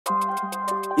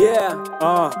Yeah,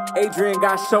 Adrian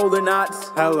got shoulder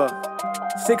knots. Hella.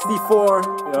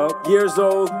 64 years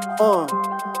old.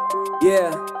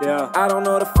 Yeah. I don't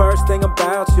know the first thing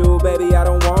about you, baby, I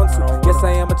don't want to. Yes,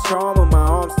 I am a charmer, my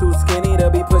arms too skinny to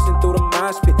be pushing through the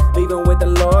mosh pit. Leaving with the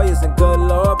lawyers and good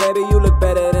lord, baby, you look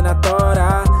better than I thought.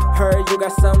 I heard you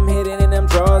got something hidden in them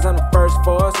drawers. I'm the first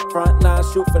force, front line,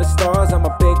 shoot for the stars. I'm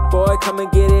a big boy, come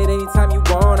and get it anytime you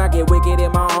want. I get wicked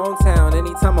in my hometown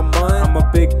anytime I'm on. I'm a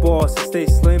big boss, I stay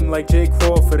slim like Jay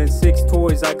Crawford. And 6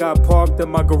 toys I got parked in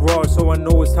my garage, so I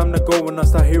know it's time to go when I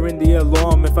start hearing the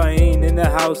alarm. If I ain't in the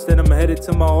house, then I'm headed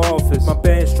to my office. My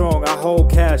band's strong, I hold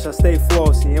cash, I stay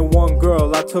flossy. And one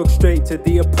girl I took straight to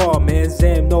the apartment.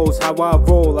 Zam knows how I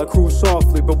roll, I cruise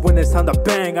softly, but when it's time to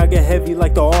bang, I get heavy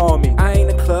like the army. I ain't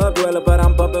a club dweller, but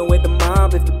I'm bumping with the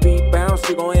mob. If the beat bounce,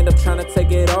 you gon' end up trying to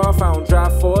take it off. I don't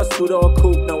drive for a 2-door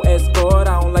coupe, no escort.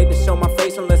 I don't like to show my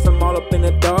face unless I'm all up in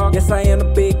the dark. Yes, I am the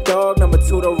big dog, number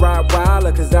 2 the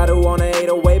Rottweiler. Cause I do want a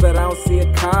 808, but I don't see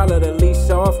a collar. The leash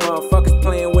off, motherfuckers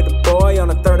playing with the boy. On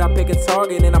the 3rd I pick a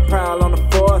target and I prowl on the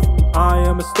 4th. I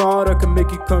am a starter, can make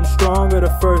you come stronger. The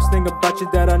first thing about you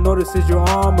that I notice is your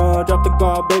armor. Drop the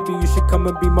guard, baby, you should come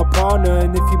and be my partner.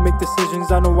 And if you make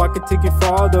decisions, I know I can take you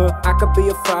farther. I could be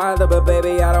a father, but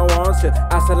baby, I don't want you.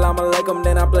 Assalamu alaikum,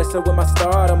 then I bless her with my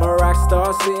stardom. A rock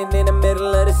star sitting in the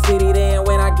middle of the city. Then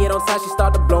when I get on top, she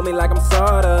start to blow me like I'm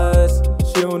sawdust.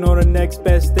 She don't know the next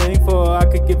best thing for her. I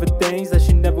could give her things that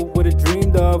she never would've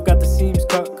dreamed of. Got the seams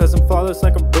cut, cause I'm flawless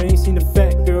like a brain. Seen the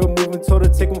fat girl moving, told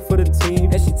her take one for the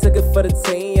team. And she took it for the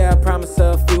team, yeah, I promise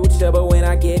her a future. But when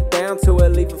I get down to it,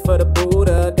 leave it for the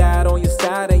Buddha. God on your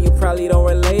side and you probably don't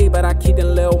relate, but I keep the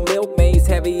little milkmaids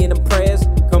heavy in the press.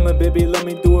 Come on, baby, let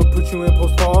me do it, put you in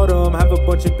postpartum. Have a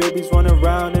bunch of babies running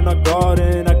around in our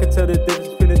garden. I can tell the difference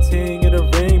between a ting and a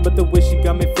ring, but the way she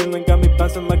got me feeling got me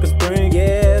bouncing like a spring.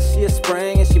 Yeah, she a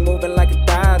spring and she moving like a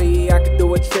body. I could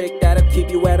do a trick that'll keep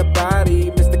you at a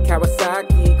body. Mr.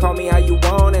 Kawasaki, call me how you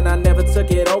want, and I never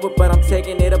took it over, but I'm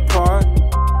taking it apart.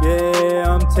 Yeah,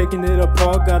 I'm taking it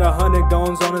apart. Got 100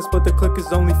 guns on us, but the click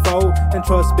is only 4. And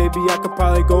trust, baby, I could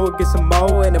probably go and get some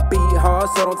more. And the beat hard,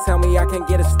 so don't tell me I can't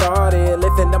get it started.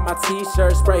 Lifting up my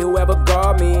t-shirt, spray whoever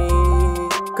guard me.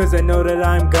 Cause I know that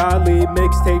I'm godly.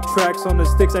 Mixtape tracks on the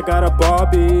sticks, I got a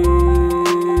Barbie.